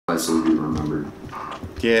so we remembered.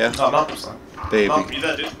 Yeah. Oh, Malcolm's fine. Baby. Malcolm, you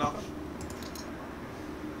there, dude? Malcolm?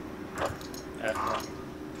 Yeah.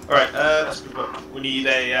 Alright, let's group up. We need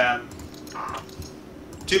a,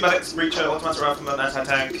 2 medics, breacher, automatic rifleman,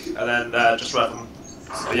 anti-tank, and then just rifleman.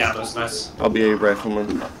 So, yeah, that's nice. I'll be a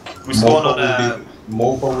rifleman. We spawn on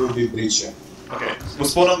Mopa will be breacher. Okay, we'll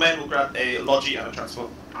spawn on main, we'll grab a Logi and a transport.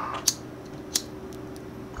 I'm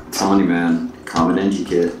telling you, man. Common engine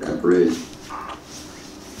kit at bridge.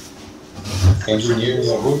 Engineers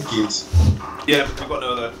are good kids. Yeah, but we've got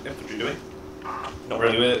no other infantry, do we? Not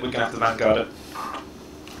really, we're gonna have to vanguard it.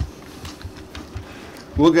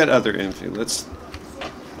 We'll get other info. Let's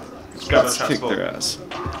Grab a kick transport. their ass.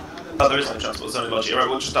 Oh, there is no transport, there's only Logi. Alright,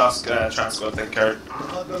 we'll just ask transport if they can carry.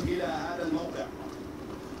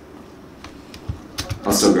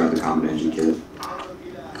 I'll still grab the common engine kit.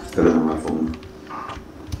 Better than rifleman.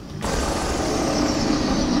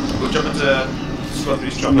 We'll jump into squad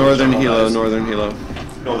 3's truck. Northern Hilo, Northern Hilo.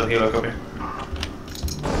 Northern Hilo, copy.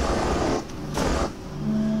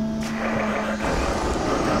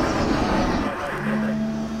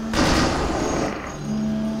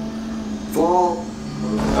 Fall!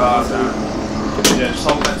 Damn. Yeah, just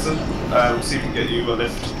hold Benson. We'll see if we can get you a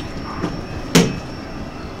lift.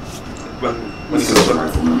 When Let's you go get to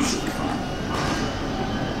rifleman. Should be fine.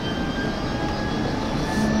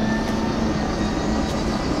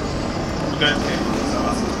 We're going to Cape, so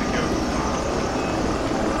that's what we go.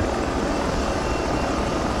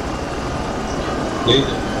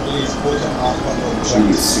 Please put an alpha on Should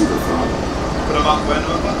be check. super fun. Put them up when,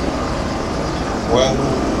 remember? Well,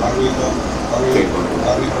 Cape Bunker.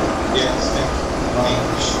 yes,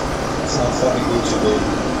 range. It's not very good today.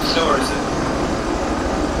 No worries.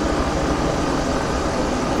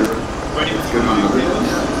 Ready with you? Good on the other one.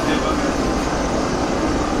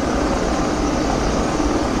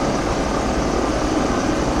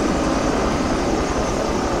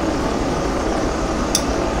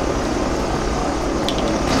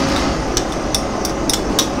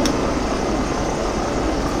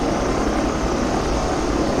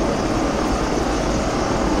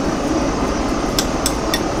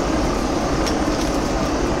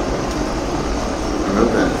 I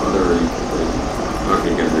hope that other,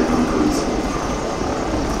 okay, good, they're going cruise.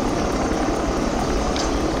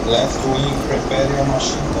 Left wing, prepare your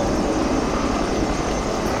machine gun.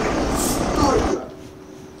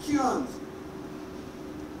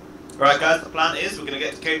 Alright guys, the plan is we're going to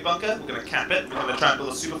get to Cave Bunker, we're going to cap it, we're going to try and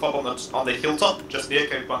build a super fob on the hilltop, just near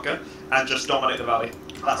Cave Bunker, and just dominate the valley.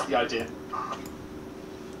 That's the idea.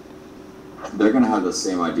 They're gonna have the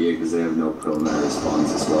same idea because they have no preliminary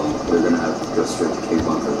spawns as well. They're gonna have to go straight to Cape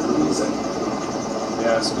Bunker for music.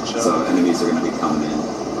 Yeah, it's a good show. So enemies are gonna be coming in.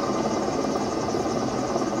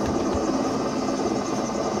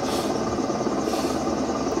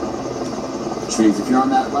 Which means if you're on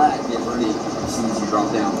that lag, get ready as soon as you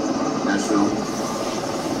drop down. Nashville.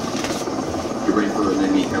 You're ready for an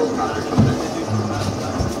enemy helicopter coming in.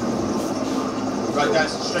 Right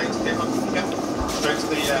guys, straight to Cave Bunker, okay? Straight to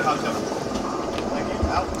the helicopter. Thank you.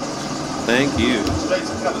 Out. Thank you. Straight to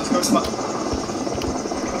the cover, let's go to Bunker.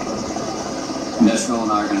 Nashville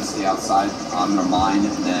and I are gonna stay outside. I'm gonna mine,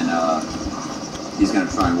 and then he's gonna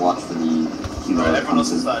try and watch for the helo. Right, everyone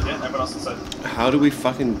else inside, yeah? Everyone else inside. How do we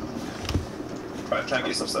fucking... Right, try and get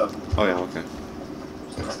yourself set up. Oh yeah, okay.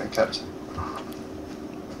 Just get this thing kept.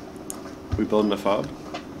 We building a fob?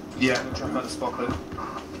 Yeah, I'm gonna try and find a spot there.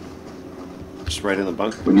 Just right in the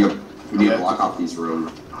bunker. We need to block off these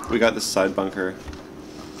roads. We got this side bunker.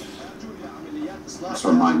 That's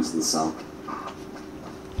where mine's to the south.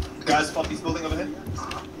 Guys, spot this building over here.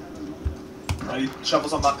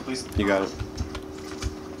 Shovels on marker, please. You got it.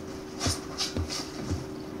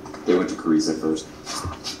 They went to Carissa first.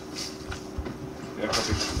 Yeah,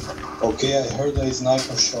 copy. Okay, I heard a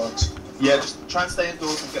sniper shot. Yeah, just try and stay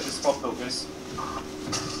indoors and get this spot built, guys.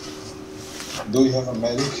 Do you have a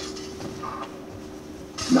medic?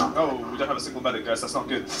 No. Oh, we don't have a single medic, guys. That's not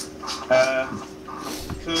good.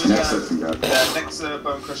 Could Nexa, congrats. Nexa,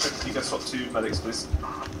 Bone Crusher, can you guys swap 2 medics, please?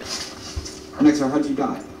 Nexa, how'd you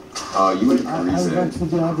die? You went to I went Carissa. for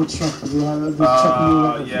the other check. The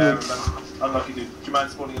check Yeah, remember. Unlucky, dude. Do you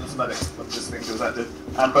mind spawning in as a medic when this thing goes active?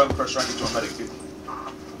 And Bone Crusher, I need you on medic, too.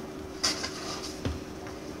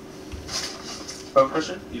 Bone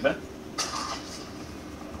Crusher, you there?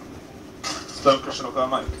 Is Bone Crusher not got a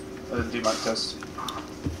mic? I didn't do mic test.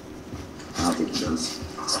 I don't think he does.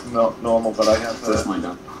 It's not normal, but I have. First mine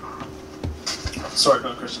down. Sorry,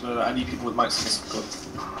 Bone Crusher, but I need people with mics in this squad.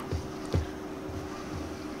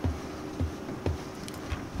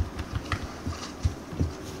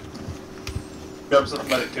 Grab yourself a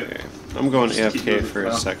medic kit. Okay. I'm going Just keep AFK moving for a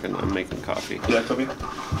now. second. I'm making coffee. Yeah, copy.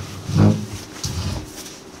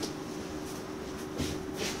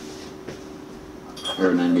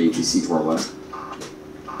 Air 90 APC to our west.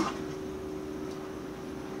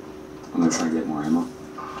 I'm gonna try to get more ammo.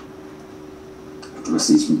 After I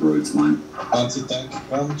see some broads mine. Anti-tank,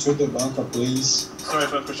 come to the bunker, please. Sorry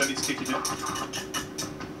if I push, I need to kick you, dude.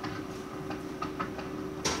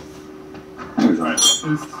 There's Right.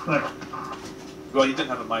 It's like, Well, you didn't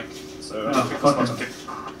have a mic, so I Oh, don't think that's okay. okay.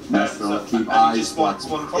 Nashville, keep I eyes just spawn watch.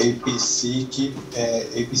 from. APC, keep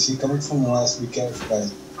APC coming from west, be careful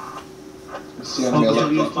guys. See enemy Okay,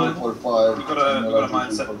 electric yeah. 245. We got a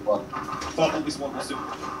mindset. 245. Thought will be spawn soon.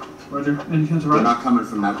 Roger. Any comes They're around? not coming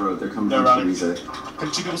from that road, they're coming No, from rally. Theresa.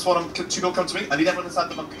 Can two people spawn? Can two people come to me? I need everyone inside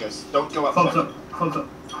the bunker, guys. Don't go out. Folks front. up. Folks up.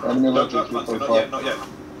 Enemy Don't go electric out front. Not 245. yet. Not yet.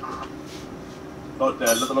 Not there.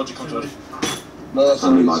 Let the logic come to us. No,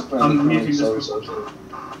 sorry, Enemy it's friendly. I'm muting this Sorry, one. sorry, sorry.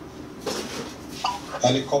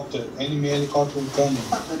 Helicopter, enemy helicopter coming.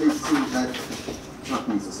 That truck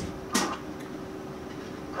needs to stop.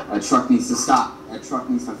 That truck needs to stop. That truck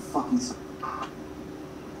needs to fucking stop.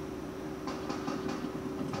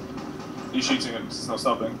 You're shooting it. It's not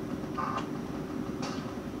stopping.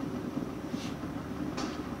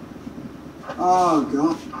 Oh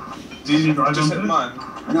god. Did you drive just onto hit it?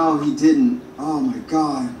 mine? No, he didn't. Oh my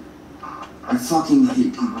god. I fucking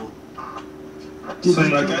hate people. So,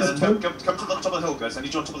 Right, guys, come to the top of the hill, guys. I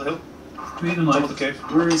need you on top of the hill. Read the Top light. of the cave.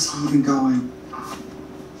 Where is he even going?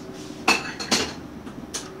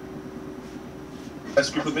 Guys,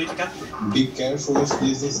 group with me if you can. Be careful if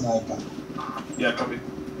this is sniper. Yeah, copy.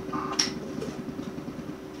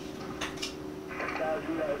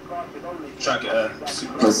 Try and get a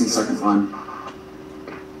super. Placing second line.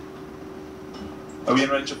 Are we in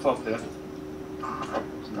range of 12 here?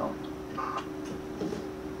 No.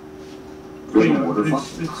 Good Yeah, water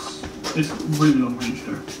fuck. it's really long range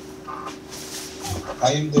there.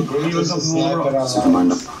 I am the greatest sniper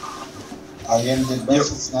Supermind alive. I am the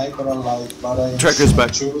best sniper alive, but I Tracker's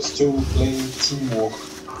back. choose to play teamwork.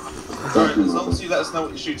 Alright, as long as you let us know what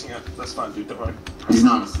you're shooting at, that's fine, dude, don't worry. He's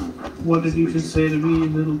not a sniper. What did you just say to me,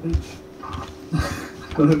 little bitch?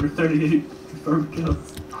 Got over 38 confirmed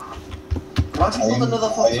kills. Why'd you I pull am, another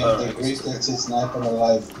I photo? am the greatest sniper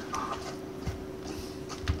alive.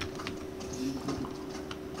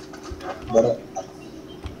 But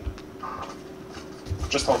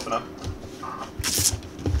Just hold for now.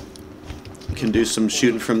 Can do some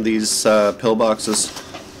shooting from these pillboxes.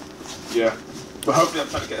 Yeah. But hopefully I'm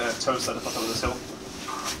trying to get a toe set up on top of this hill.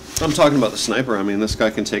 I'm talking about the sniper. I mean, this guy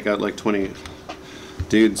can take out like 20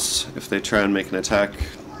 dudes if they try and make an attack.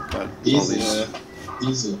 Got all easy, these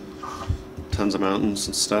easy. tons of mountains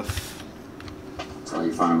and stuff. That's how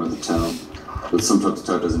you find him with the toe. But sometimes the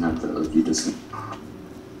toe doesn't have to, like, you just.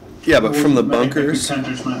 Yeah, but from the Very big bunkers.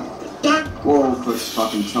 contenders, man. Whoa, push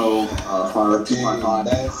fucking toe, fire Okay, 255.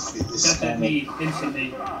 death is Get that coming. knee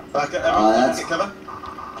instantly. Back at everyone, that's- get cover.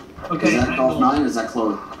 Okay, Is that Golf angle. 9 or is that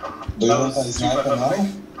Chloe? Do you That want was a sniper 255.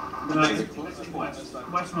 now?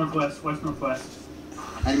 West northwest.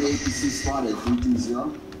 Enemy APC spotted,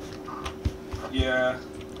 320. Yeah.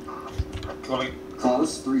 Calling.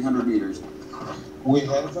 Close, 300 meters. We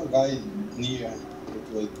have a guy near.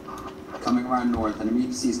 Wait, Coming around north. Enemy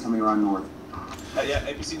APC is coming around north. Yeah,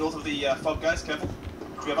 APC north of the fog, guys, careful.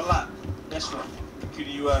 Do we have a lap? Yes, sure. Could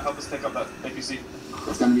you help us take up that APC?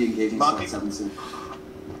 It's gonna be engaging Marking. slot 7 soon.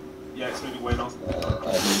 Yeah, it's moving way north.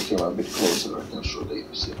 I need him a bit closer. I can show the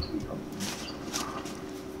APC.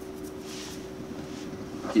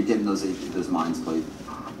 Keep getting those mines played.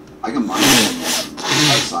 I can mine them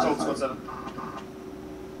outside Talk if I... 7.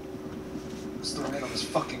 Still in on this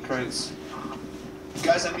fucking crates.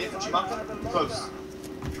 Guys, enemy infantry marker? Close.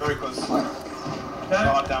 Very close. What?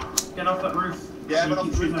 Oh, down. Get off that roof. Yeah, but You on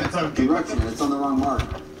the keep roof, shooting get that down. Direction, it's on the wrong mark.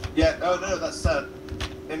 Yeah, oh no, that's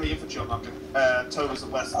enemy infantry on marker. Toe is the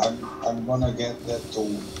west. I'm gonna get that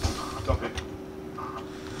tool. Copy.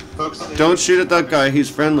 Focus on the Don't shoot at that guy. He's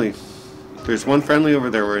friendly. There's one friendly over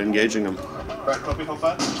there. We're engaging him. Right, copy, hold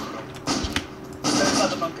fire. Stay inside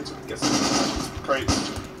the bunker so we can get some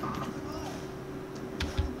crates.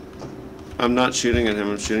 I'm not shooting at him.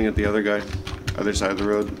 I'm shooting at the other guy. Other side of the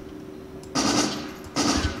road.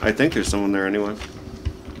 I think there's someone there anyway.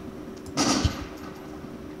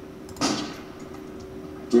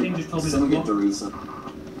 King just told me Someone that get Teresa.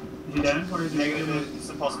 Is he down? Or is he Negative, it's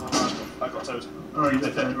impossible. I got towed. Oh, he's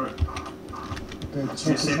dead. Right. The Yeah,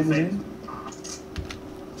 check same coming thing. in.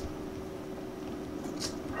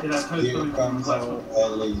 Yeah, that toe's Here coming from comes the our west.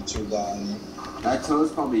 ally to die. That toe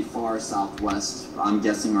is probably far southwest. I'm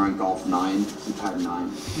guessing around Golf 9. Keep at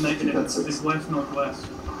 9. Negative. That's It's it. west northwest.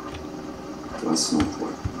 Do I smoke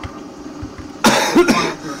for?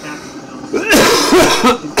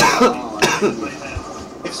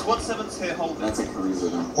 If squad 7's here holding, That's a cruiser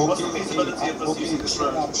then. what's the feasibility of us using this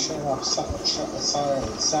road? Shut up,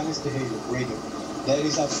 silence the radio. There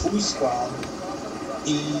is a full squad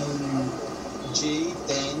in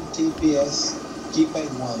J10 KPS,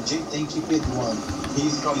 keypad 1. J10 keypad 1.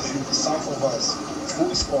 He's in the south of us.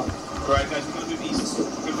 Full squad. Alright guys, we're gonna move east. We're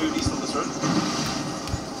gonna move east on this road.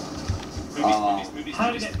 Move east.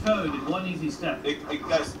 How to get code in one easy step.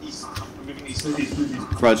 Guys, east. We're moving east. Move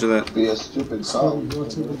east. Roger that. Be a stupid So sound. you're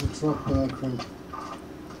able to drop crate.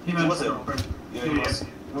 He Was managed it? to drop it. Yeah, it was.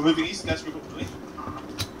 We're moving east, guys, group up with me.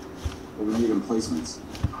 But we need emplacements.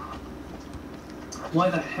 Why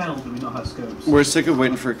the hell do we not have scopes? We're sick of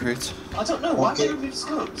waiting for crates. I don't know, why Okay. can't we move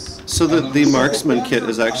scopes? So the marksman kit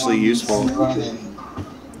is actually useful.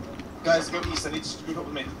 Guys, go east, I need to group up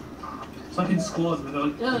with me. It's like in squads where they're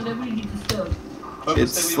like, oh, nobody needs a scope. Both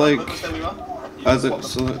It's stay where you are, like- both stay where you are. You As spot it, them.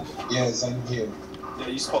 so that, Yes, I'm here. Yeah,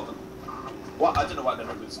 you spot them. What? I don't know why they're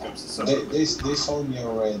not with scopes, it's so They saw me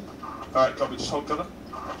already. Alright, copy, just hold cover.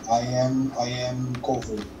 I am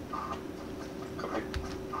covered. Copy.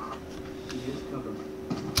 He is covered.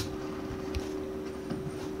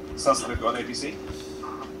 Sounds like they've got an APC.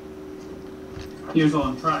 Here's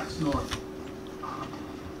on tracks north.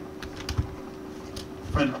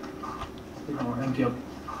 Friend. Ignore him, kill.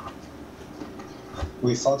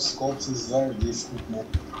 Without scopes is very difficult, man.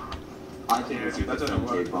 I think Yeah, it's a dude, that doesn't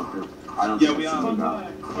different work. bunker. I don't Yeah, think we it's are. something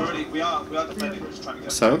about. We are defending, we're just trying to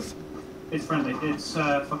get south? It's friendly. It's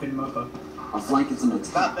fucking Mopa. Our flank is an That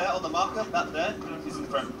attack. there on the marker, that there, he's in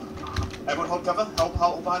front. Everyone hold cover,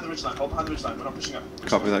 hold behind the ridgeline, hold behind the ridgeline, we're not pushing up.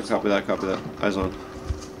 Copy that, copy that, copy that. Eyes on.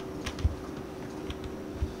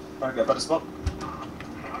 Alright, get a better spot.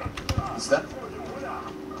 He's there.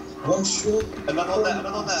 One shot. Another one there,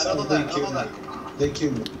 another one there, another one there, another one there. They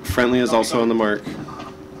kill me. Friendly is also on the mark.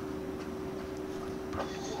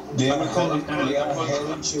 They are I'm calling-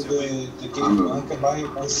 heading to the gate bunker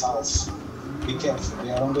by south. Be careful,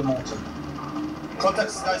 they are on the mountain. Contact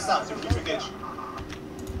this guy south, if you engage.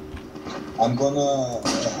 I'm gonna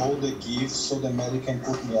hold the gift so the medic can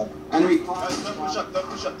put me up. Enemy Guys, fire! don't push up, don't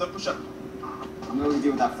push up, don't push up. I'm gonna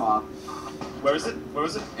deal with that fog. Where is it? Where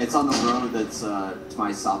is it? It's on the road that's to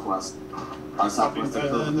my southwest. Our southwest. The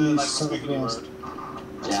like squiggly road.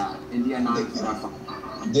 Yeah, India 9.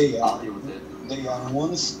 They I'll are deal with it. they are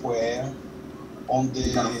one square on the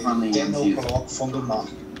You got a friendly 10 MG. o'clock from the mark.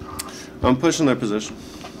 I'm pushing their position.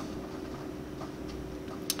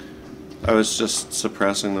 I was just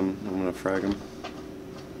suppressing them. I'm gonna frag them.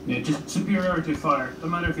 Yeah, just superiority fire. No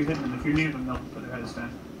matter if you hit them, if you're near them, they'll put their heads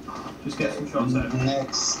down. Just get some shots out.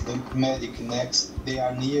 Next, the medic next, they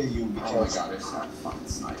are near you Oh my because god, I just had a fucking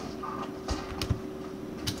snipe.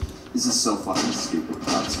 This is so fucking stupid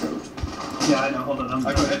without scope. Yeah, I know. Hold on.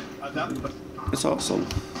 I got hit, I'm down. It's awesome.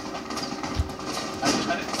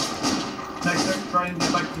 Next turn, try and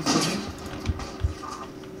get back to the city.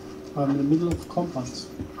 I'm in the middle of compounds.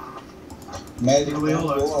 medic, We don't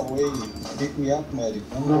all go away. Pick me up, medic.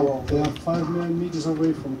 Don't go No, they away. are 5 meters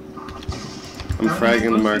away from. I'm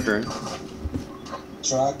fragging the marker.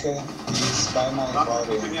 Tracker is by my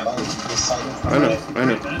body, pick me up. by the side of I know, I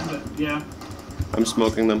know. Then, but yeah. I'm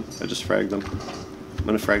smoking them. I just fragged them. I'm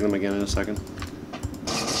gonna frag them again in a second.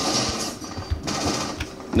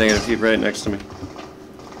 Negative, he's right next to me.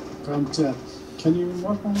 I'm dead. Can you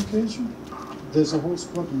mark my location? There's a whole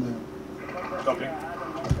squad in there. Copy.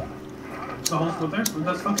 The whole squad there?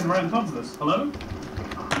 That's fucking right on top of this. Hello?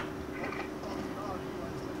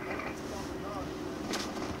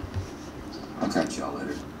 I'll catch y'all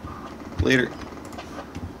later. Later.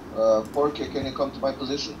 Porky, can you come to my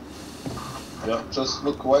position? Yeah. Just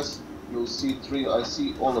look west. You'll see 3. I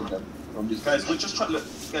see all of them from this. Guys, we're just trying. Look,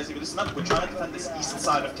 guys, if you listen up, we're trying to defend this east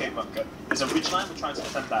side of Cape Bunker. There's a ridge line. We're trying to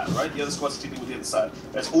defend that, right? The other squad's dealing with the other side.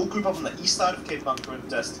 Let's all group up on the east side of Cape Bunker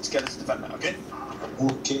and stick together to defend that. Okay?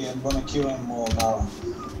 Okay, I'm gonna kill them all now.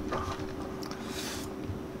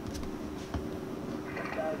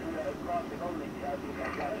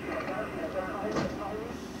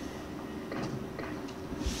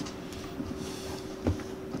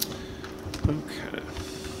 Okay.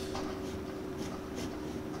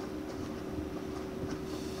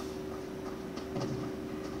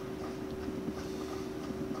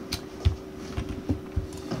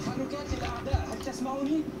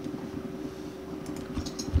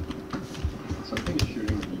 Something is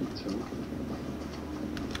shooting me too.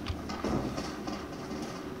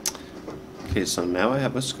 Okay, so now I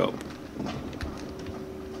have a scope.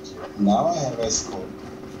 Now I have a scope.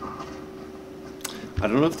 I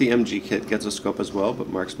don't know if the MG kit gets a scope as well, but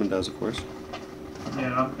marksman does, of course.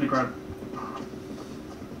 They grab.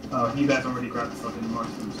 Oh, you guys already grabbed fucking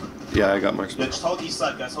marksman. So. Yeah, I got Yeah, marksman. just hold east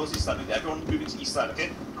side, guys. Hold east side. Everyone moving to east side, okay?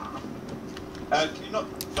 Can you not?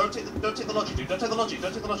 Don't take the lodgy, dude. Don't take the lodgy.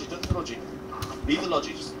 Don't take the lodgy. Don't take the lodgy. Leave the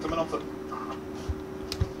lodgy. Just coming on foot.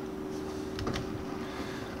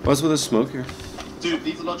 What's with the smoke here? Dude,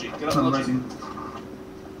 leave the lodgy. Get out the I'm lodgy. rising.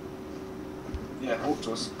 Yeah, walk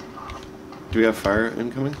to us. Do we have fire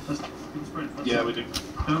incoming? Let's sprint. Let's Yeah, go. we do.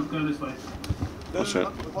 Don't go this way. No, Oh, shit.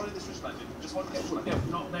 we're holding this ridge line, dude. Just hold the edge line. Yeah,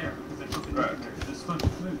 not there, because they're fucking Right. right there. There's smoke.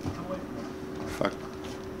 Move. Come away from there. Fuck.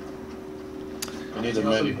 I need a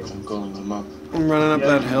medic. I'm calling them up. I'm running up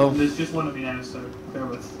that hill. There's just one of me now, so bear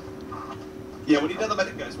with. Yeah, we need another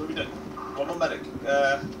medic, guys. What are we doing? One more medic.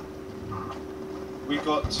 We've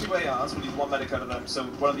got 2 ARs. We need 1 medic out of them. So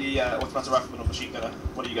one of the automatic rifleman or machine gunner.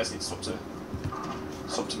 One of you guys need to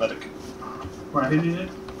swap to medic. Right, who did it?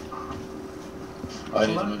 I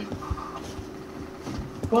need a medic.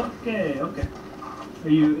 Okay. Are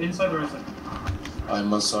you inside or outside?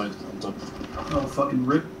 I'm outside on top. Oh, fucking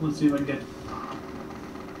rip. Let's see if I can get.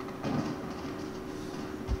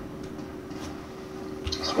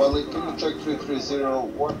 Swally, can you check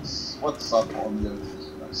 330? What's up on the?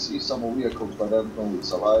 I see some vehicles, but I don't know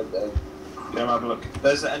it's alive. Yeah, we'll have a look.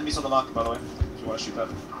 There's enemies on the market, by the way. If you want to shoot that.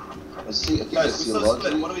 I see. I think I Guys, we see a still split.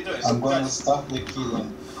 lodgy. What are we doing? I'm gonna Guys, start the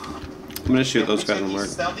killing. I'm gonna shoot those we guys take on the mark.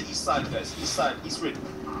 east, down the east side, guys. East side, east ridge.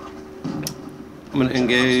 I'm gonna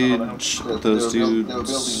engage They're those building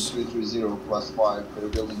dudes. 330 plus 5. They're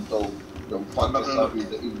building tow. They'll fuck us up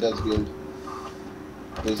if that's built.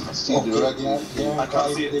 They see Okay, directly. they are I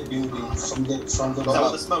can't see by the building from the Is that where the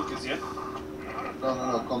top. smoke is, yeah?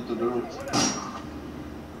 No, come to the roof.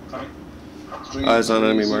 Coming. Eyes on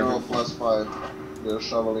enemy 330 marker. plus 5. They're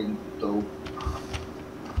shoveling tow.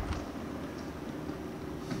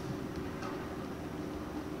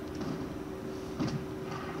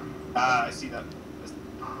 Ah, I see that.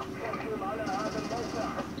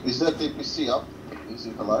 Is that APC up? Is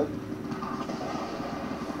it alive?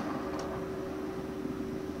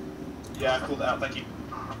 Yeah, I pulled it out, thank you.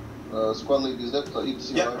 Squad lead, is that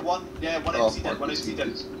APC Yeah, alive? one APC dead, one APC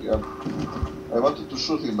dead. Yeah. I wanted to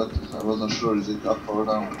shoot him, but I wasn't sure is it up or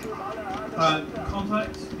down.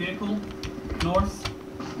 Contact, vehicle, north.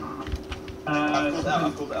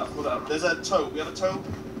 I've pulled it out. There's a tow, we have a tow.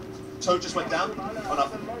 Tow just went down, on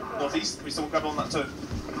up northeast. We still grab on that tow.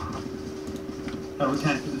 No, we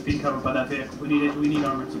can't because it's being covered by that vehicle. We need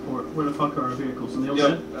armored support. Where the fuck are our vehicles? On the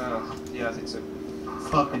other side? Yeah, I think so.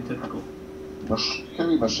 Fucking typical.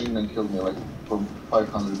 Heavy machine gun killed me like from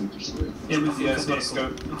 500 meters away. It was Yeah, it's a it's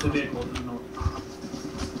vehicle. got It's a vehicle to the north.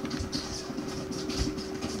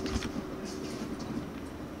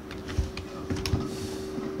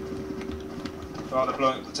 Oh, they're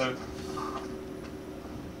blowing up the tow.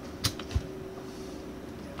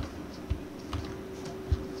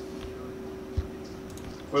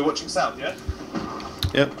 We're watching south, yeah?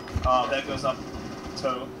 Yep. There goes up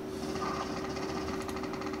tow.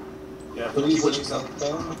 Yeah, Please keep watching south.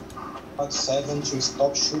 tell me Squad 7 to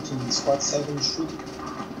stop shooting. Squad 7 shooting.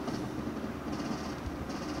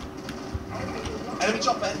 Enemy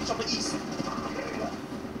chopper east.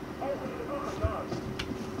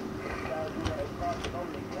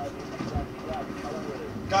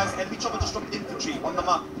 Guys, enemy chopper just dropped infantry on the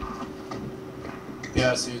map.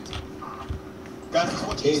 Yeah, I see it. Guys, just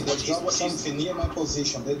watch Hey, east, they watch east, dropped watch east. something near my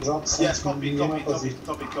position. They dropped Yes, something copy, near my copy.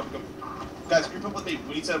 position. Guys, group up with me.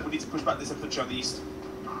 We need to push back this infantry on the east.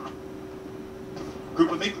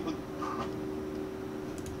 Group with me.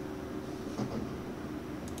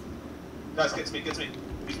 Guys, get to me.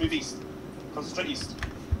 Please move east. Concentrate east.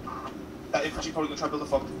 That infantry probably gonna try to build a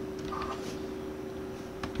fog.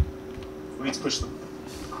 We need to push them.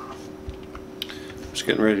 Just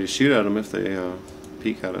getting ready to shoot at them if they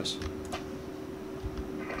peek at us.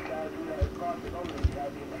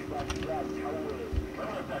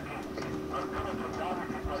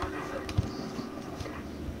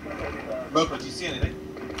 Mopa, do you see anything?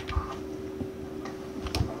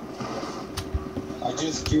 I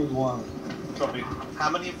just killed one. Copy. How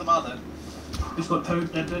many of them are there? Just got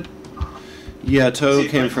towed, dead. Yeah, tow See,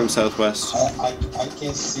 came right. from southwest. I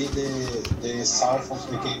can see the south of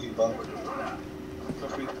the KV bunker.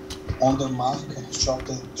 Copy. On the mark,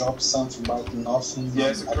 drop something, but nothing. Yeah,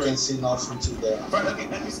 it's a I crew. can see nothing to there. Right, okay,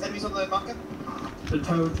 enemies on the marker? The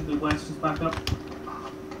tow to the west is back up.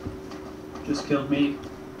 Just killed me.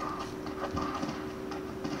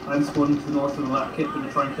 I'm squatting to the north of the lap kit,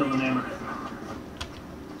 gonna try and kill the namer.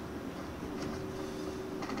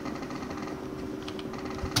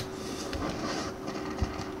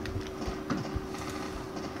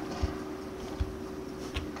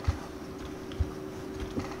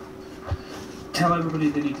 Tell everybody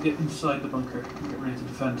they need to get inside the bunker and get ready to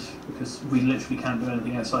defend, because we literally can't do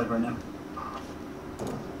anything outside right now.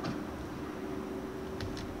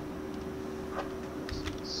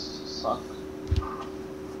 Suck.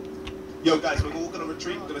 Yo, guys, we're all gonna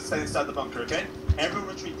retreat. We're gonna stay inside the bunker, okay? Everyone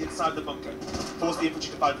retreat inside the bunker. Force the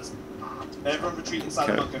infantry to fight us. Everyone retreat inside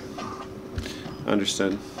the Okay. bunker.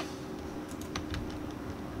 Understood.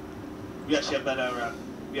 We actually have better.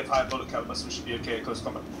 We have higher bullet caliber, so we should be okay at close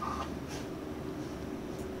combat.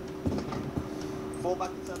 Fall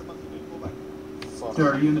back inside the bunker, dude. Fall back. Fuck. So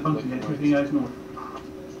are you in the bunker yet? Everything guys north.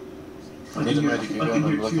 I Need can a hear, medic I can again, hear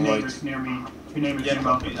I'm two looking neighbors right. near me. Two neighbors Yeah, near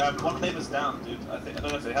copy. me. One neighbor's down, dude. I don't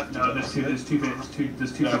know if they have to. No, there's two Yeah,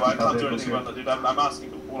 well, I can't do vehicles anything here. about that, dude. I'm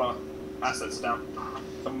asking all our assets down.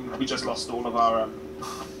 We just lost all of our.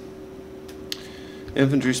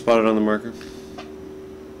 Infantry spotted on the marker.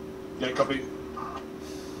 Yeah, copy.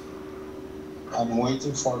 I'm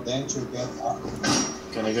waiting for them to get out,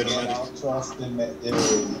 Can I get a get medic? out of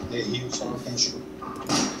the hill so I can shoot.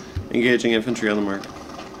 Engaging infantry on the mark.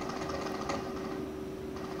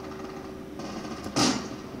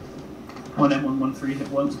 One M113 hit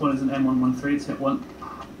once, one is an M113, it's hit one.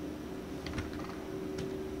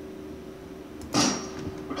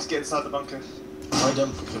 We'll just get inside the bunker. Why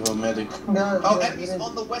don't we have a medic? No, Oh, no, enemies even-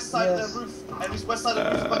 on the west side of yes. the roof. Enemies west side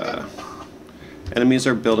of the roof bunker. Enemies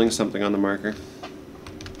are building something on the marker.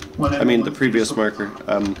 One I mean, the M113 previous just- marker.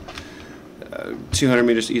 200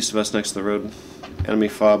 meters east of us next to the road. Enemy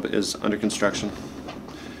fob is under construction.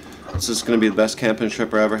 This is going to be the best camping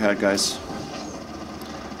trip I ever had, guys.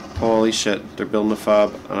 Holy shit, they're building a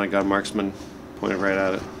fob, and I got a marksman pointed right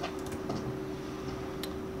at it.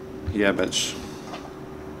 Yeah, bitch.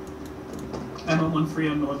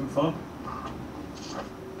 M113 on northern fob.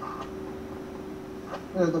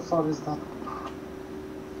 The fob is done.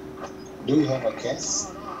 Do you have a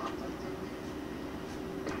cast?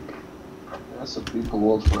 That's a people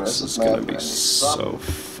vote for This us. is going to be so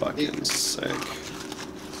fucking sick.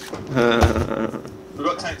 We've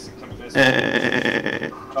got tanks incoming, guys.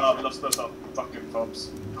 Oh, we lost both our fucking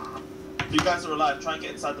fobs. If you guys are alive, try and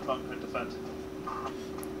get inside the bunker and defend.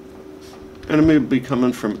 Enemy will be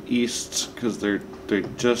coming from east because they're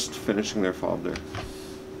just finishing their fob there.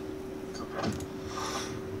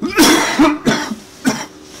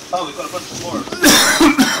 Oh, we've got a bunch of more.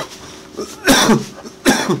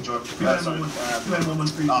 Two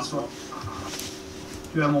M113s Arsenal. destroyed.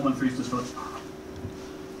 Two M113s destroyed.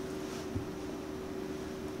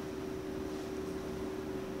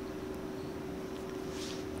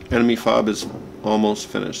 Enemy fob is almost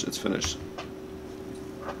finished. It's finished.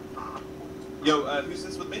 Yo, who's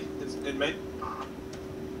this with me? It's in main?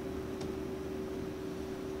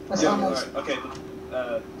 That's Yeah, almost. alright, okay,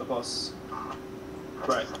 the boss.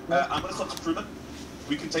 Right, I'm gonna swap to Truman.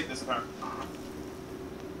 We can take this apparently.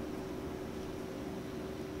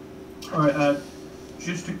 Alright,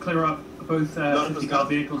 just to clear up, both No, 50 no, cal no.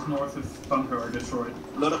 vehicles north of bunker are destroyed.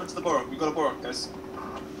 Load up into the Borrow. We got a Borrow, guys.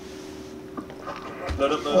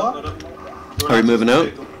 Load up, load up, load up. We're Are we allowed to moving use out?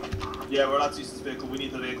 this vehicle. Yeah, we're allowed to use this vehicle. We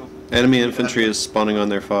need the vehicle. Enemy infantry is spawning on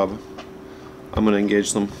their fob. I'm going to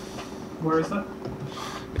engage them. Where is that?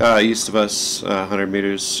 East of us, 100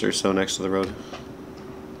 meters or so next to the road.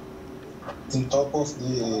 In top of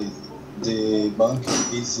the bunker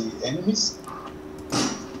is the enemies.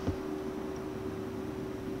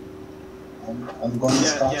 I'm going to Yeah,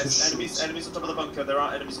 start to yes, shoot. enemies on top of the bunker. There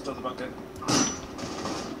are enemies on top of the bunker.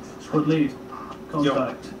 Squad lead.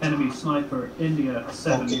 Contact. Enemy sniper. India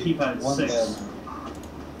 7. Okay, Keypad one 6. down.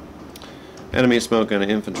 Enemy smoke and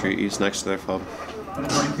infantry east next to their fob. I'm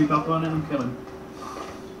trying to creep up on him and kill him.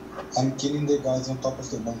 I'm killing the guys on top of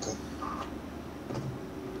the bunker.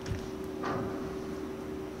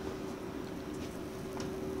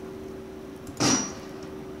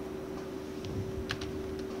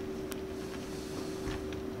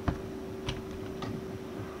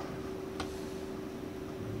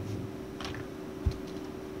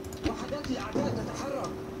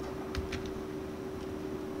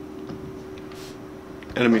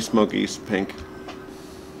 Enemy smoke east, pink.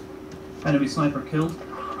 Enemy sniper killed.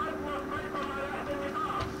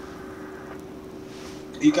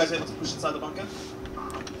 Are you guys able to push inside the bunker?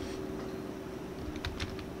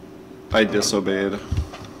 I disobeyed.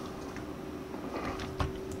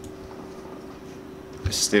 I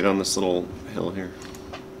stayed on this little hill here.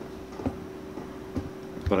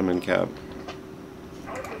 But I'm in cab.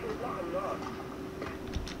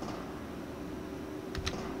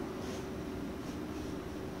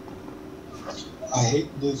 I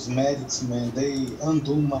hate those medics, man. They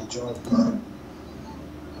undo my job.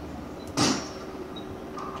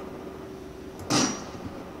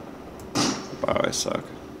 Wow, I suck.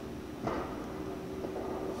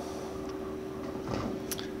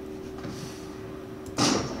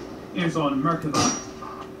 Here's on Merkava.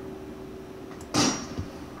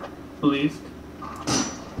 Believed.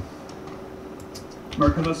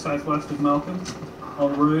 Merkava, southwest of Malcolm.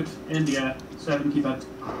 On road, India, 7 keypad.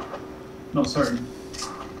 Not certain.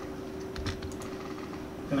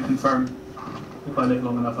 Gonna confirm if I live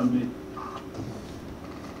long enough on me.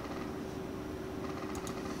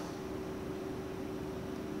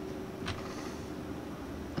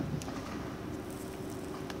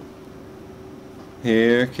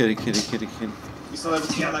 Here, kitty, kitty, kitty, kitty. You still able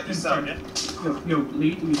to get like yourself, yeah? Yo,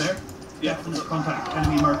 Lee, are you there? Yeah. Definite contact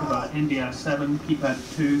enemy Merkava, India 7 keypad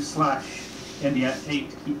 2 / India 8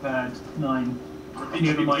 keypad 9.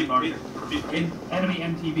 Near the mine marker. Enemy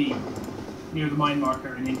MTB near the mine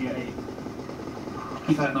marker in India 8.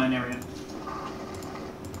 Keypad 9 area.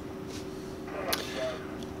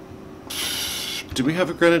 Do we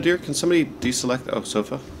have a grenadier? Can somebody deselect? Oh,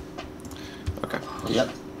 sofa. Okay.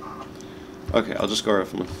 Yep. Okay, I'll just go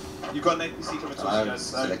rifleman. You've got an APC coming to us, guys.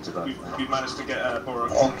 Selected We've managed to get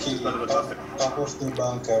Borough. Okay, Better traffic. top of the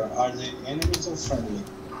bunker. Are they enemies or friendly?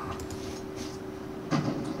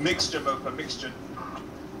 Mixture, Mopa, mixture.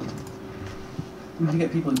 We can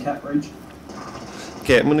get people in cap range.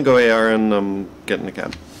 Okay, I'm gonna go AR and get in the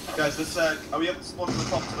cab. Guys, let's, are we able to spawn from the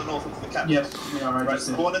top to the north of the camp? Yes, we are. Right,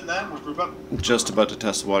 spawn in there, we'll group up. Just about to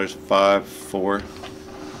test the waters. 5, 4. Group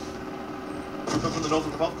up from the north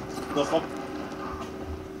of the pump. North pump.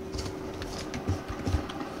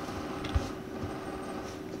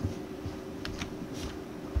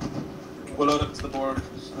 We'll load up to the board,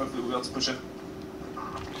 hopefully we'll be able to push in.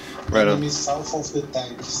 Right on. Enemies south of the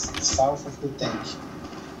tank. South of the tank.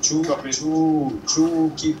 Two Copy.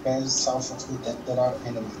 keypads south of the tank that are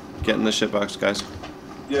enemy. Get in the shitbox, guys.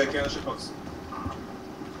 Yeah, get on the shipbox.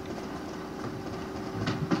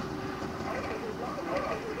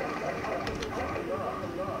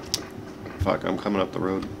 Fuck, I'm coming up the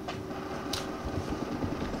road.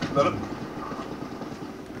 Load up.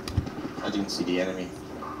 I didn't see the enemy.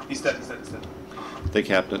 He's dead, he's dead, he's dead. They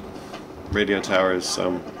capped it. Radio tower is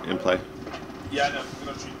in play. Yeah, I know. We're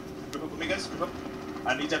gonna shoot. Group up with me, guys. Group up.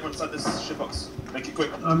 I need everyone inside this shipbox. Make it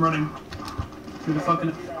quick. I'm running. Through the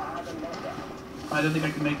fucking... I don't think I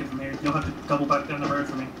can make it from here. You'll have to double back down the road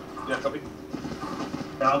for me. Yeah, copy.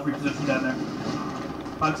 Yeah, I'll reposition down there.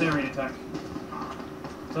 That's area attack.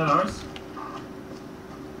 Is that ours?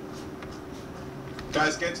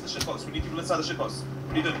 Guys, get into the shipbox. We need people inside the shipbox.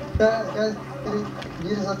 What are you doing? Guys,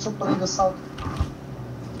 there is a chopper in the south.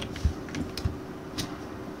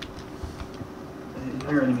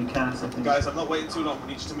 You're enemy cast, I think. Guys, I'm not waiting too long. We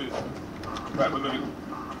need you to move. Right, we're moving.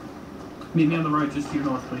 Meet me on the road just to your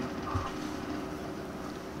north, please.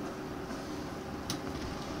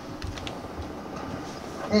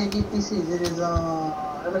 Hey, DPC, there is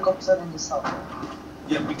a helicopter in the south.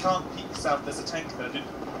 Yeah, we can't peek south. There's a tank there, dude.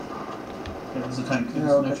 Yeah, there's a tank. There's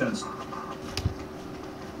Yeah, okay. no chance.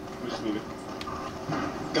 We're just moving.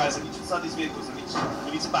 Guys, I need you inside these vehicles.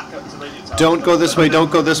 We need to back up to radio tower. Don't go this way,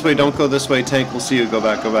 don't go this way, don't go this way. Tank will see you. Go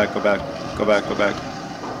back, go back, go back. Go back, go back.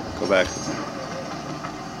 Go back.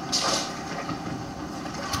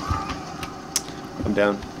 I'm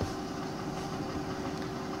down.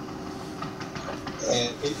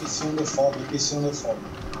 APC on the fob, APC on the fob.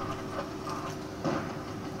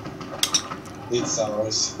 It's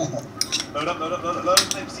ours. Load up, load up, load up, load up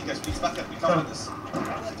the APC, guys. We need to back up. We can't win this.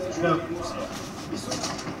 Go.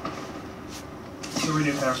 The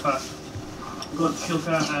radio tower, fast. We've got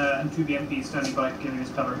Shilka and 2 BMPs standing by giving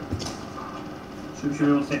us cover. So we should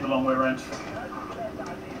be able to take the long way around.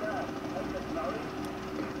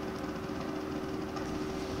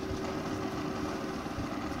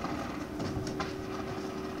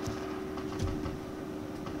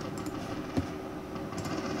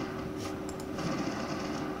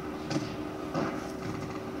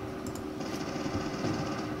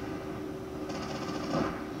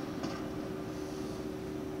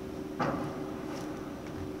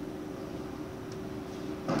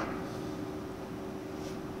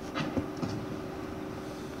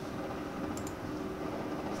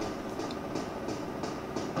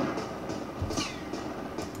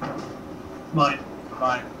 Mine.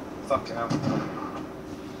 Mine. Fucking hell.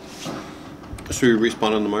 Should we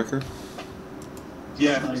respawn on the marker?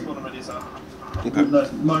 Yeah, just spawn on radio tower. Okay.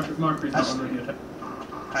 No, marker is not on radio tower.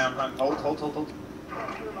 Hang on, hang on. Hold.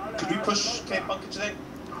 Could we push Cape Bunker today?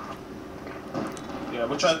 Yeah,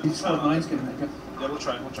 we'll try. These squad lines can make it. Yeah, we'll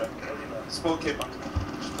try. Spawn Cape Bunker.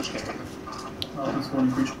 Just push Cape Bunker. I'll be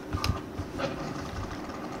spawning breach.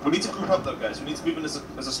 We need to group up though, guys. We need to move in as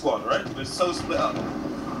a squad, alright? We're so split up.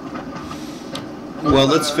 Well,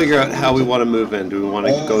 let's figure out how we want to move in. Do we want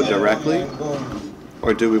to go directly,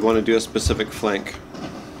 or do we want to do a specific flank?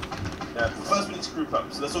 Yeah, first we need to group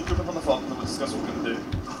up. So let's all group up on the fob and then we'll discuss what we're going to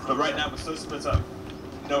do. But right now we're so split up,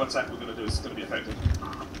 no attack we're going to do is going to be effective.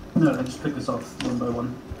 No, then just pick this off one by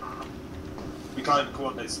one. We can't even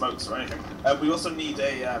coordinate smokes or anything. We also need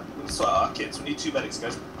a, we need to sort out our kits. We need 2 medics,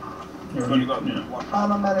 guys. We've only got one.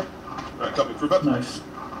 I'm a medic. Right, copy. Group up. Nice.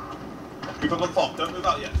 Group up on fob. Don't move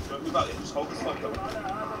out yet. Don't move out yet. Just hold the fob going.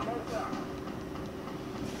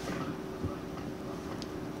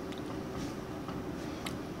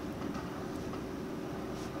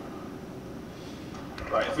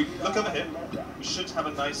 Right, if we look over here, we should have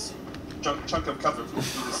a nice chunk of cover through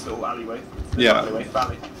this little alleyway. Yeah.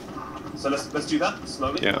 Valley. So let's do that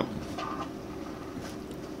slowly. Yeah.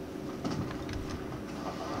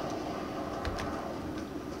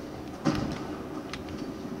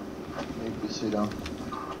 APC down.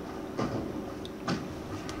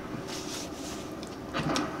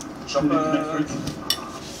 Chopper.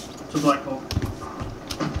 To Black Hawk.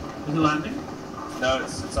 Is it landing? No,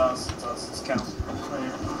 it's ours. It's ours. It's count. Right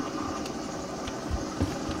here.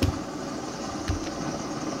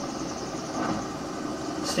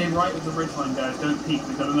 Stay right of the ridgeline, guys. Don't peek.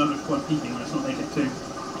 We've got another squad peeking. Let's not make it 2.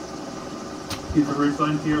 Keep the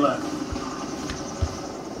ridgeline to your left.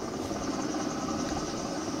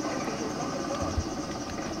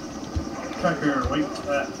 Tracker, wait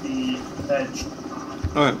at the edge.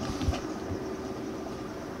 Alright.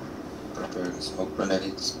 Prepare smoke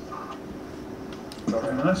grenades.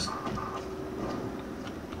 Very nice.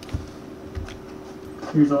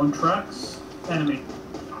 Here's on tracks. Enemy.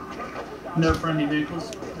 No friendly vehicles.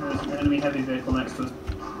 There's an enemy heavy vehicle next to us.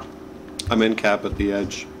 I'm in cap at the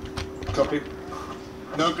edge. Copy.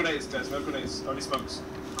 No grenades, guys. No grenades. Only smokes.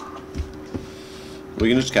 We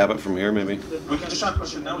can just cap it from here, maybe. We can just try and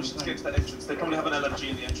push it now. We should get to the entrance. They probably have an LMG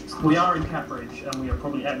in the entrance. We are in cap range and we are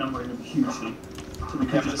probably outnumbering them hugely. So we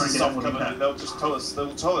Yeah, can but just this try is and get soft everyone in cover. cap. They'll just tow us.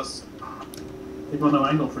 They'll tow us They've got no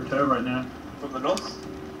angle for tow right now. from the north.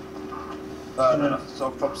 No. So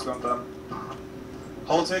pop's gone down.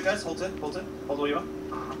 Hold here, guys. Hold here. Hold here. Hold where you are.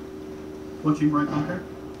 Watching right bunker.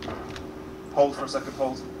 Hold for a second.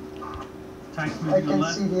 Hold. Tanks I moving on can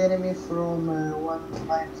left. see the enemy from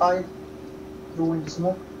 195 through the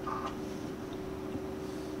smoke.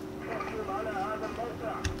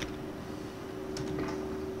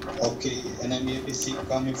 Okay, enemy APC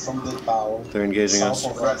coming from the tower. They're engaging us.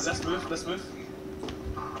 South of Right. us. Let's move. Let's move.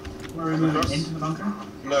 Where are we moving? Into the bunker?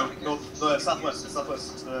 No, north, southwest.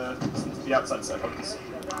 Southwest. To the outside side of this.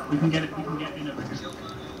 We can get it. We can get in over here.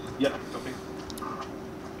 Yep. Copy.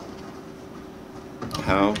 Okay,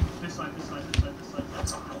 How? This side.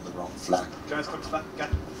 On the wrong flag. Guys, come to that.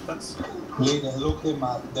 That's. Leader, look the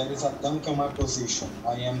map. There is a tank on my position.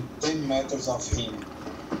 I am 10 meters of him.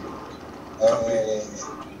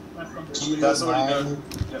 Left bunker. Kilo That's already 9, done.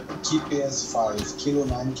 Yep. KPS 5. Kilo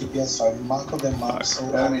 9, KPS 5. Mark on the map so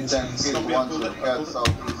Enemy I tank can hit Copy, one I'll pull to it, I'll head pull it.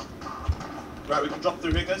 southeast. Right. We can drop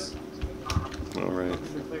through here, guys. Alright.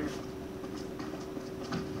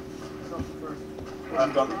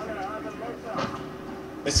 I'm gone.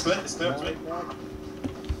 It's clear. It's clear to me.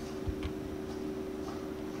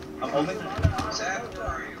 I'm holding.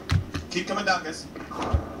 Keep coming down, guys.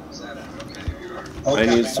 Okay,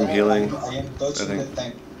 I need some healing, I am touching I the think.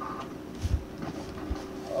 tank.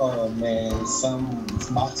 Oh man, some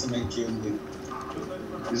marksman killed me.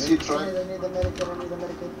 Is he I trying? need a medic. Come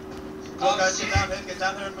on, guys. Get down here. Get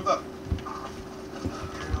down here and move up.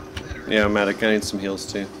 Yeah, medic, I need some heals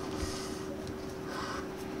too.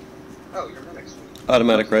 Oh, you're medics.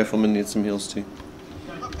 Automatic rifleman needs some heals too.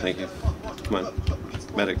 Thank you. Come on.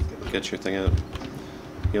 Medic, get your thing out.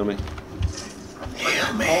 Heal me.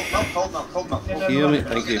 Hold now. Heal me.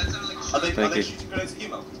 Thank you. Are they Thank you. shooting grenades at you,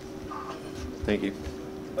 Mel? Thank you.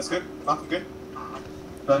 That's good. Mark, good.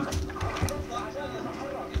 Done.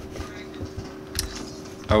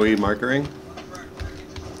 Are we markering?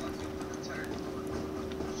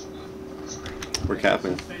 We're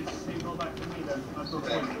capping. Stay roll back to me then. I've got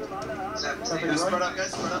point. Spread out,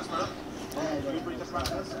 guys. Spread out. You bring the front,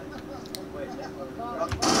 guys.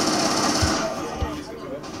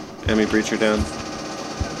 Enemy breacher down.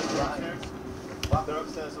 They're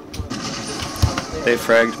upstairs. They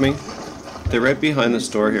fragged me. They're right behind the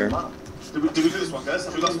store here. Did we do this one, guys?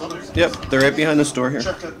 Have we lost one? Yep, they're right behind the store here.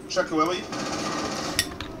 Check where were you?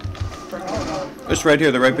 It's right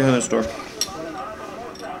here, they're right behind the store.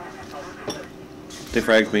 They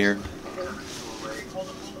fragged me here.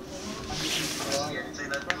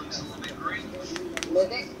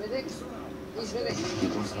 Medic. He's medic.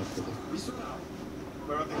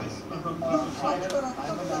 Where are they, guys?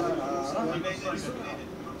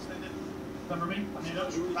 Cover me.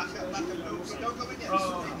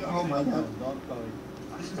 Oh my god.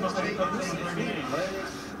 This is not like a grenade.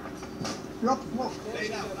 Look.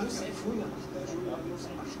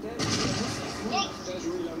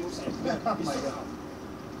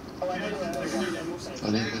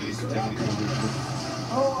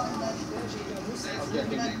 Oh my god.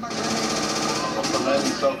 Off the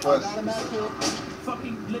landing southwest.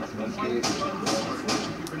 Fucking literally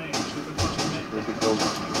grenades with a fucking net. If it goes.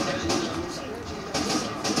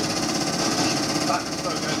 Back and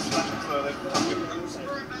slow, guys. Back and slow.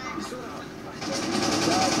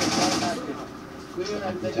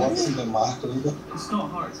 What's in the map, leader? It's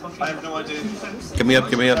not hard. Fucking I have no idea. Get me up,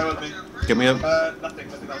 get me Bear up, with me. get me up. Nothing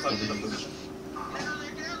outside of the position.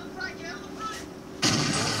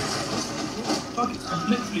 Fucking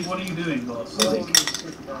literally, what are you doing, boss?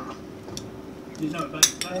 You know, but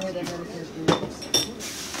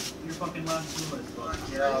your fucking last bullet, boss.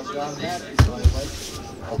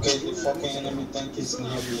 Okay, the fucking enemy tank is near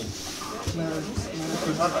me.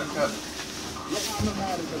 Who's that back up?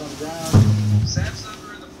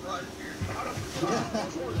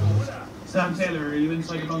 Sam Taylor, are you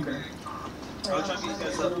inside the bunker? I'll check these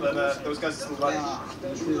guys up, but those guys are still alive.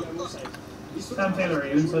 Sam Taylor, are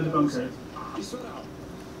you inside the bunker?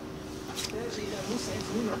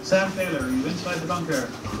 Sam Taylor, are you inside the bunker?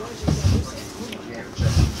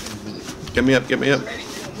 Get me up, get me up. Medic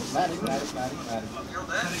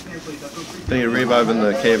here, please. I'll go free. I need a revive in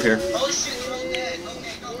the cave here.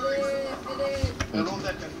 They're all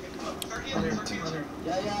dead, guys. We can come up. 30 and 13.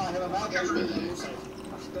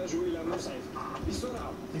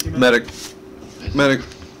 Thank you, Medic. Medic.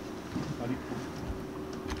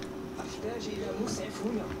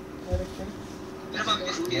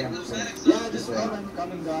 Yeah, just wait, I'm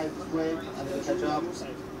coming, guys. Just wait, I'm gonna catch up.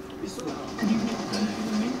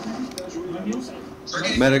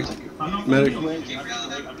 Medic. I'm not Medic. healing.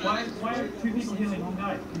 Why are two people healing one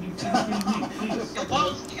guy? Can you heal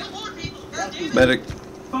me, please? Medic.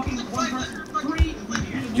 Fucking one person. Three.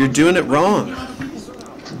 You're doing it wrong.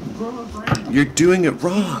 Grow a brain. You're doing it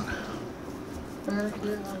wrong.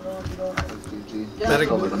 Medic.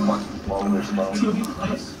 Cover the fucking wall as well. Heal me,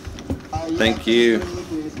 please. Thank you.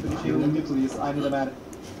 Heal me, please. I need a medic.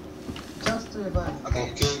 Just revive.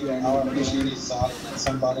 Okay, our mission is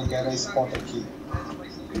somebody get a spotter key.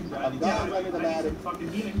 I'm done. I need a medic.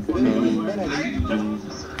 Fucking healing.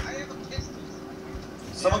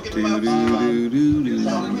 Someone give me my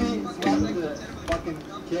Fucking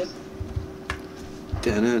kid.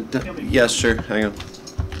 Dun-dun-dun. Yes, sure. Hang on.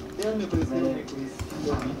 Heal me, please. Heal me, please.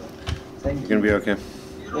 Heal me. Thank You're gonna be okay.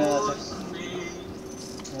 Yeah,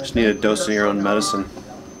 Just need a dose of your own medicine.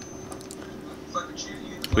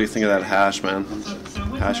 What do you think of that hash, man?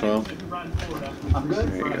 Hash oil? I'm good.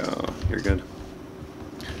 There you go. You're good.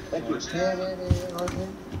 Thank you.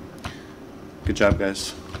 Good job,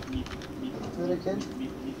 guys.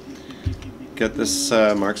 Get this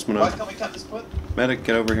marksman Why up. can't we cut this foot? Medic,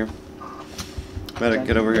 get over here. Medic,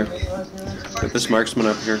 get over here. Get this marksman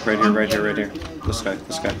up here, right here, right here, right here. This guy,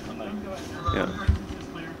 this guy. Yeah.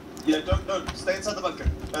 Yeah, don't stay inside the bunker.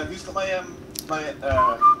 Who's got my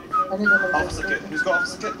officer kit? Who's got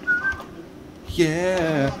officer kit?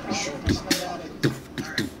 Yeah.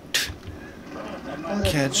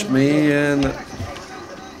 Catch me in.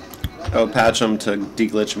 Oh, patch him to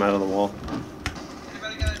deglitch him out of the wall.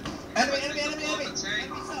 Enemy!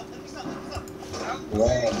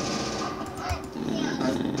 Well,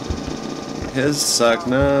 His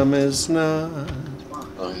sucknum is not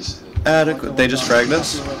adequate. They just fragged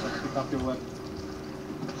us?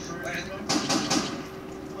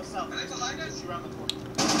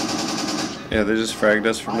 Yeah, they just fragged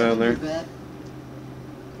us from down there.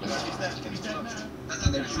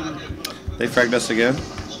 They fragged us again?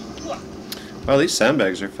 Wow, these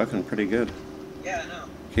sandbags are fucking pretty good. Yeah, I know.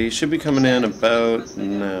 Okay, you should be coming in about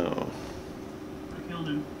now.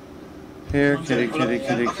 Here, kitty, kitty,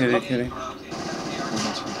 kitty, kitty, kitty.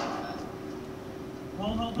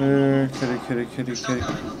 Here, kitty, kitty, kitty, kitty. I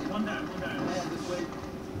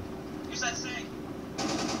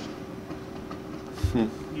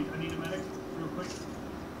need a medic, real quick.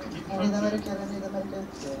 I need a medic. Yeah,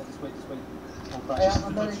 just wait. I have a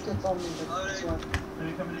medic kit on me, but this one.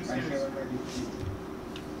 Medic coming in stairs.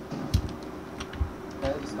 Yeah,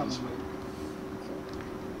 it's coming.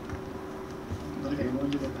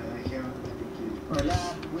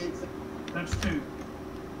 Yeah, wait. That's two.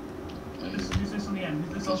 Who's this on the end?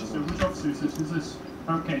 Who's this officer? Which officer is this? Who's this?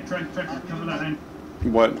 Okay, Trent, cover that end.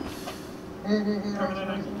 What? Cover that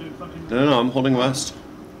angle, dude. Fucking. No, I'm holding west.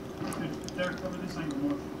 Dude, Derek, cover this angle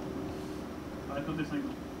more. I got this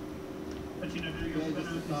angle. But you know, do you better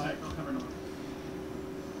look inside, I'll cover north.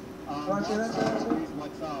 Roger, roger, roger.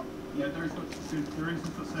 What's up? Yeah, there is some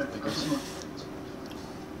footsteps. Cover north.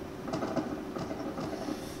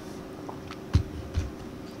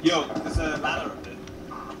 Yo, there's a ladder up there.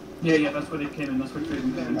 Yeah, that's where they came in. That's where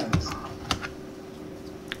trading came in. Medic,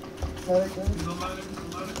 medic. There's a ladder.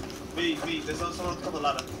 V, there's also someone on top of the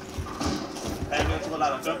ladder. Enemy on top of the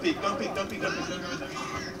ladder. Don't peek, don't go in there.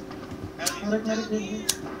 Medic, medic, medic.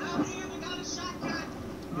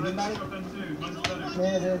 Mine's shotgun too. Mine's better.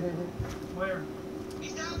 Here. Where?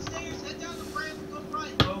 He's downstairs, head down the ramp, go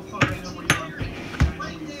right. Oh fuck, I know where you are.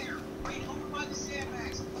 Right there. Right over by the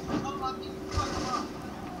sandbags. Come up, you can fuck him up.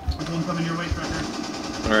 There's one coming your way, Tracker.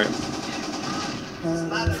 Alright.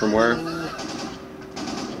 From where?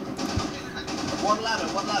 One ladder.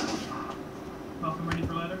 Malcolm, ready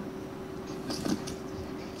for ladder?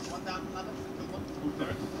 One down ladder.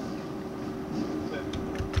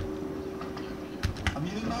 I'm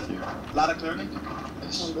using ladder. Ladder clear. I'm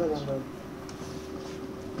good.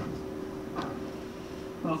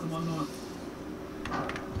 Malcolm, on north.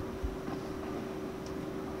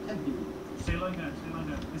 Stay lying down.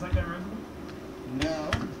 Is that guy around?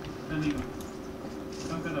 No. Then leave him.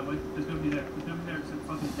 Don't go that way. There's nobody there. Except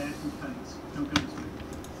fucking dead with tanks. Don't go this way.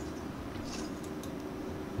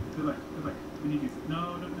 Go back. We need you.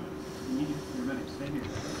 No, don't do it. We need you. You're ready. Stay here.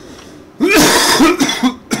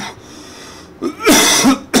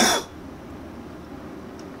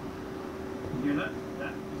 You hear that?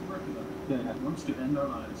 That is working though. Yeah. It wants to end our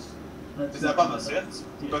lives. Is that above us, yeah?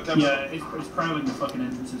 Yeah, it's prowling the fucking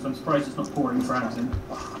entrances. I'm surprised it's not pouring frags in.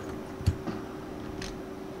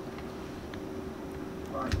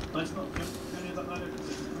 Alright, let's not jump any of that ladder because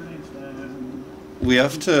it's grenades. We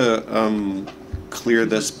have to clear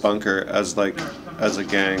this bunker as like as a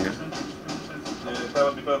gang. Yeah,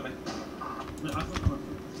 above me.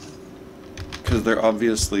 Because they're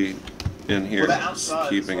obviously in here Well, they're just outside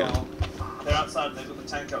keeping as it. well. They're outside, they've got the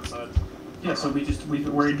tank outside. Yeah, so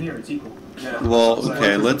we're in here, it's equal. Yeah. Well,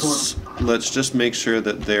 okay, let's just make sure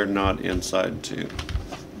that they're not inside too.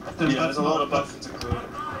 There's a lot of buffer to clear.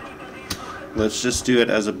 Let's just do it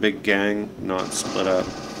as a big gang, not split up.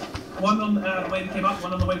 One on the way they came up,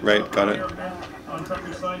 one on the way Right, up, got it. here, on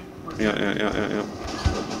Tracker's side. Yeah.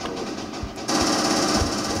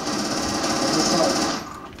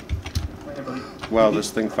 Wow,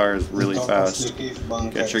 this thing fires really fast.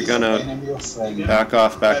 Get your gun out. Back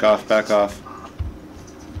off.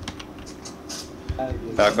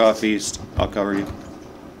 Back off east. I'll cover you.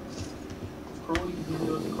 Crawl, you can do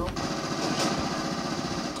those crawl.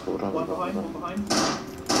 One behind.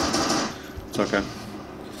 It's okay.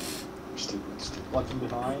 Watching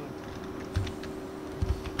behind.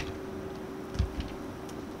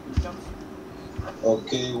 He jumps.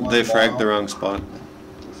 Okay, one They fragged down. the wrong spot.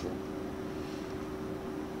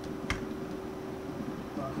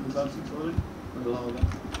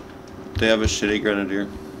 They have a shitty grenadier.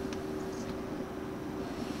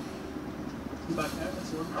 Back there,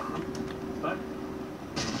 that's one. Back.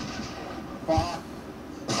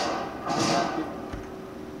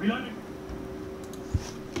 Reloading.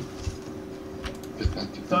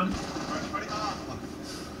 Done.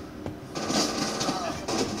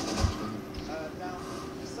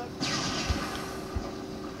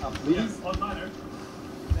 Please. On ladder.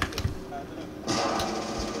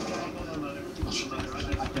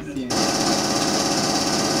 I can see him.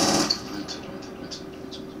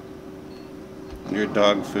 Your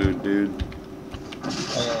dog food, dude.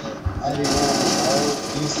 I remove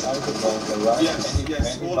all inside the bunker, right?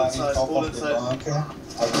 Yes, all Anybody inside, top all of the inside. bunker?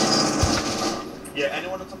 Yeah,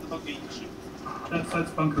 anyone on top of the bunker you can shoot.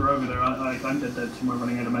 That's bunker over there. I'm dead, so we're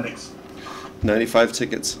running out of medics. 95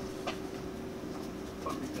 tickets.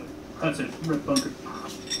 That's it. Red bunker.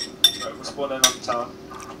 Right, we're spawning on the tower.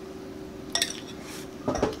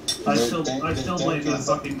 I still tank blame that is-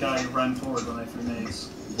 fucking guy who ran forward when I threw nades.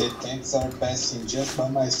 The tanks are passing just by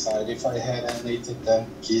my side. If I had an 80 tank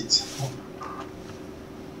kit.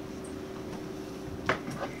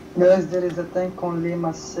 Guys, there is a tank on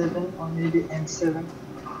Lima 7 or maybe M7.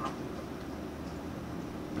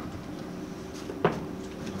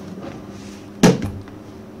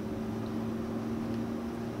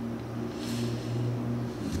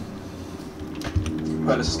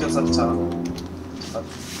 Right, let's just get inside the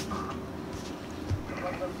tower.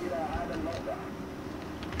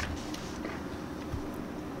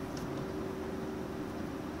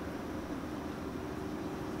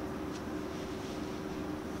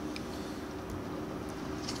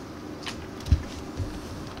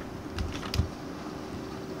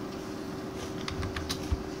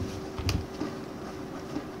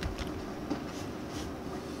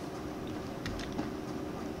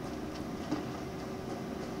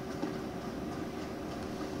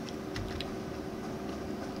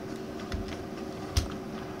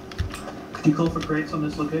 Can you call for crates on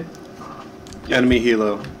this location? Enemy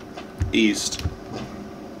helo. East.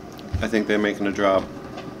 I think they're making a drop.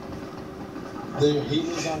 The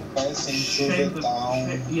healers are passing through the town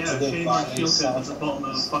to the Shane valley Shilka is at south. the bottom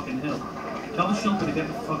of the fucking hill. Tell the Shilka to get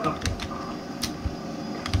the fuck up.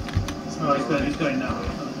 Oh, he's going now.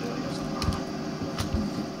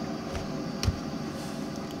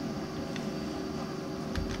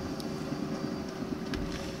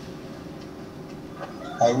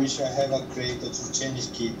 I wish I had a crate to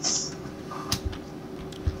change kits.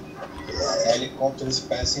 Helicopters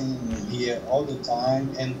passing here all the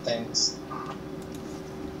time and tanks.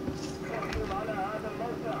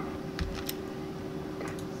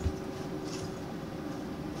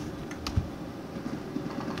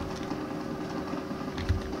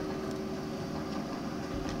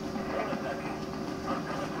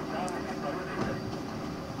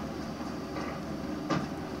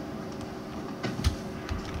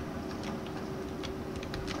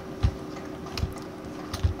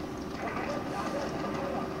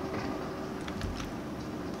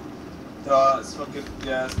 It's fucking,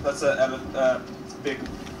 yeah, that's a big.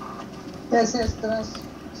 Yes, there's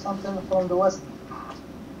something from the west.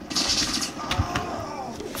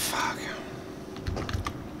 Fuck.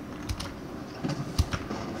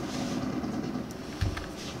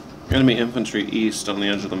 Enemy infantry east on the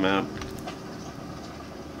edge of the map.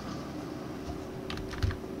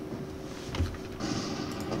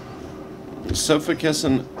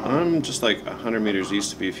 Sofakessen, I'm just like 100 meters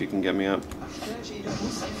east of you if you can get me up.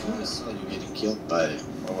 Are you getting killed by,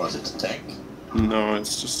 or was it a tank? No,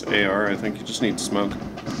 it's just AR. I think you just need smoke.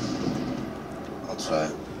 I'll try.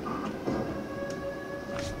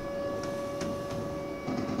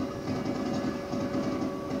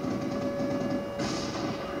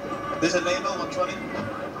 There's a Naval 120.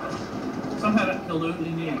 Somehow that killed only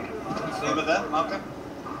me. Over there, marker.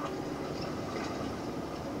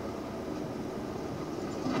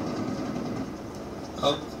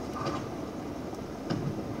 Oh.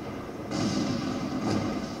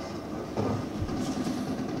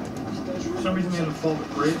 For some reason we had a fall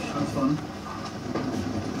bridge, that's fun.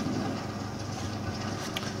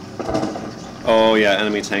 Oh yeah,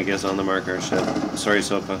 enemy tank is on the marker. Shit. Sorry,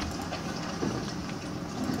 Sofa.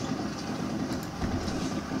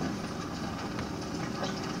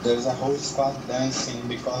 There's a whole squad dancing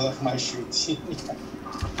because of my shooting.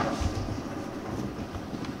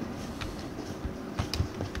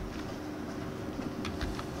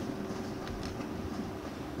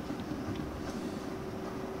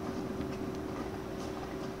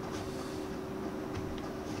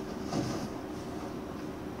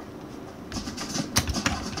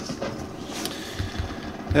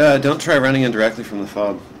 Yeah, don't try running in directly from the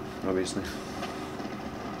fob, obviously.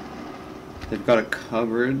 They've got it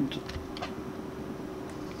covered. I'm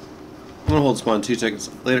gonna hold spawn 2 seconds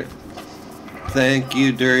later. Thank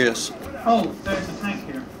you, Darius. Oh, there's a tank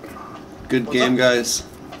here. Good game, guys.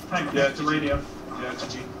 Tank, Yeah, it's a radio. Yeah,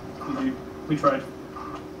 GG. GG. We tried.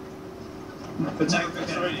 The tank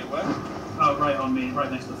fixed the radio, where? Oh, right on me, right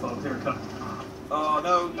next to the fob. Here it comes. Oh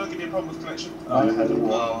no, don't give me a problem with connection. Oh my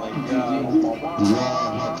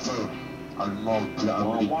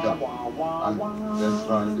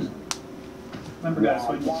god. Remember guys,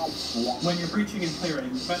 when you're breaching and clearing,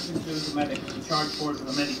 the best thing to do as a medic is to charge forward with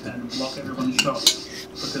a medic pen and block everyone's shot.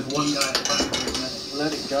 Because one guy at the back is a medic.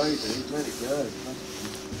 Let it go, dude. Let it go.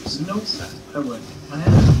 Nope, I would. I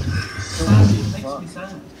am. It makes me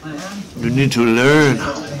sad. I am. You need to learn.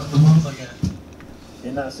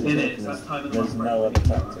 In that It situation, is, that's time of the there's month. no other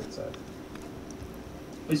tactic, so.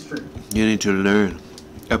 It's true. You need to learn.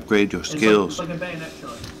 Upgrade your It's skills. like a bayonet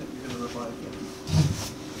shot, except you're going to revive it.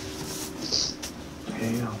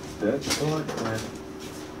 Yeah, that's good, man.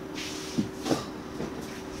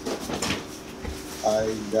 I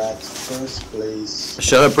got first place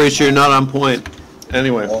Shut up, Breacher. You're not on point.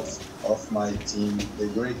 Anyway. of my team, the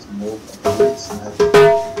great move, the great sniper.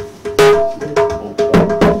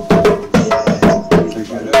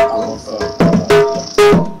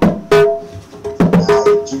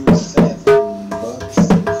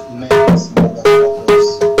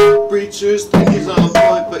 Breachers think he's on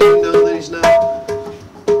point, but you know that he's not.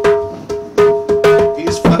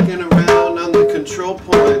 He's fucking around on the control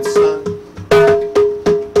point, son.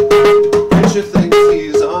 Breacher thinks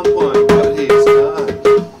he's on point, but he's not.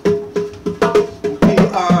 We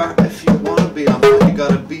are, if you want to be on point, you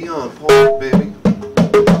gotta be on point, baby.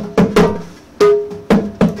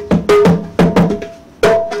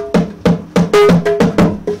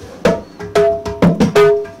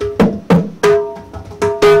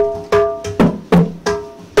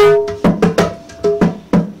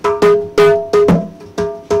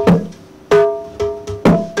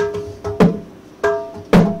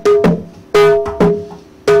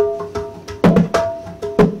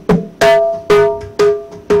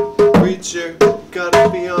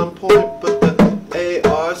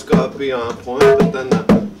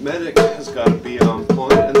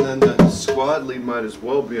 is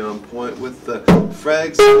well beyond point with the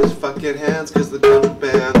frags in his fucking hands, cause the drum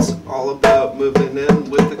band's all about moving in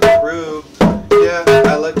with the crew. Yeah,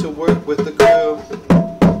 I like to work with the crew.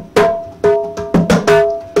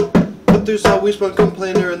 But there's always one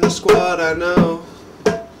complainer in the squad, I know.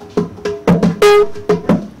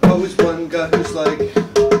 Always one guy who's like,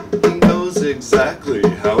 he knows exactly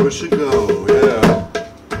how it should go, yeah.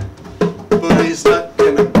 But he's not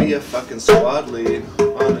gonna be a fucking squad lead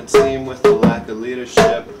on a team with a lack of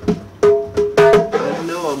leadership. I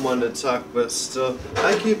know I'm one to talk, but still,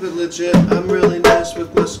 I keep it legit. I'm really nice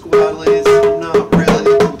with my squad leads. I'm not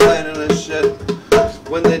really complaining and shit.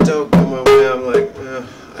 When they don't come my way, I'm like,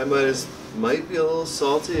 I might be a little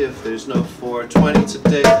salty if there's no 420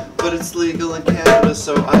 today, but it's legal in Canada,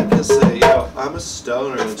 so I can say, yo, I'm a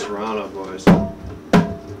stoner in Toronto, boys.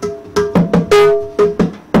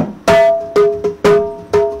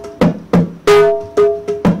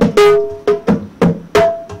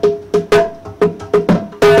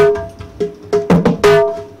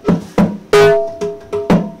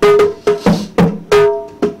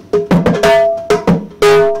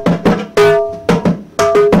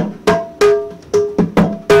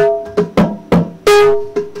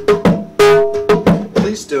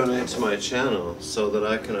 Please donate to my channel so that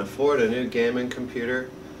I can afford a new gaming computer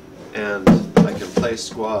and I can play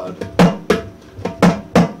Squad.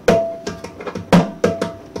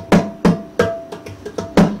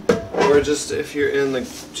 Or just, if you're in the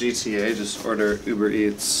GTA, just order Uber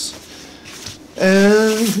Eats.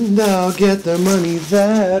 And I'll get the money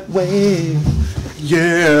that way.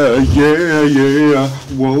 Yeah, yeah, yeah.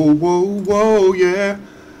 Whoa, whoa, whoa, yeah.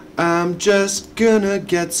 I'm just gonna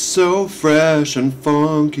get so fresh and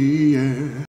funky, yeah.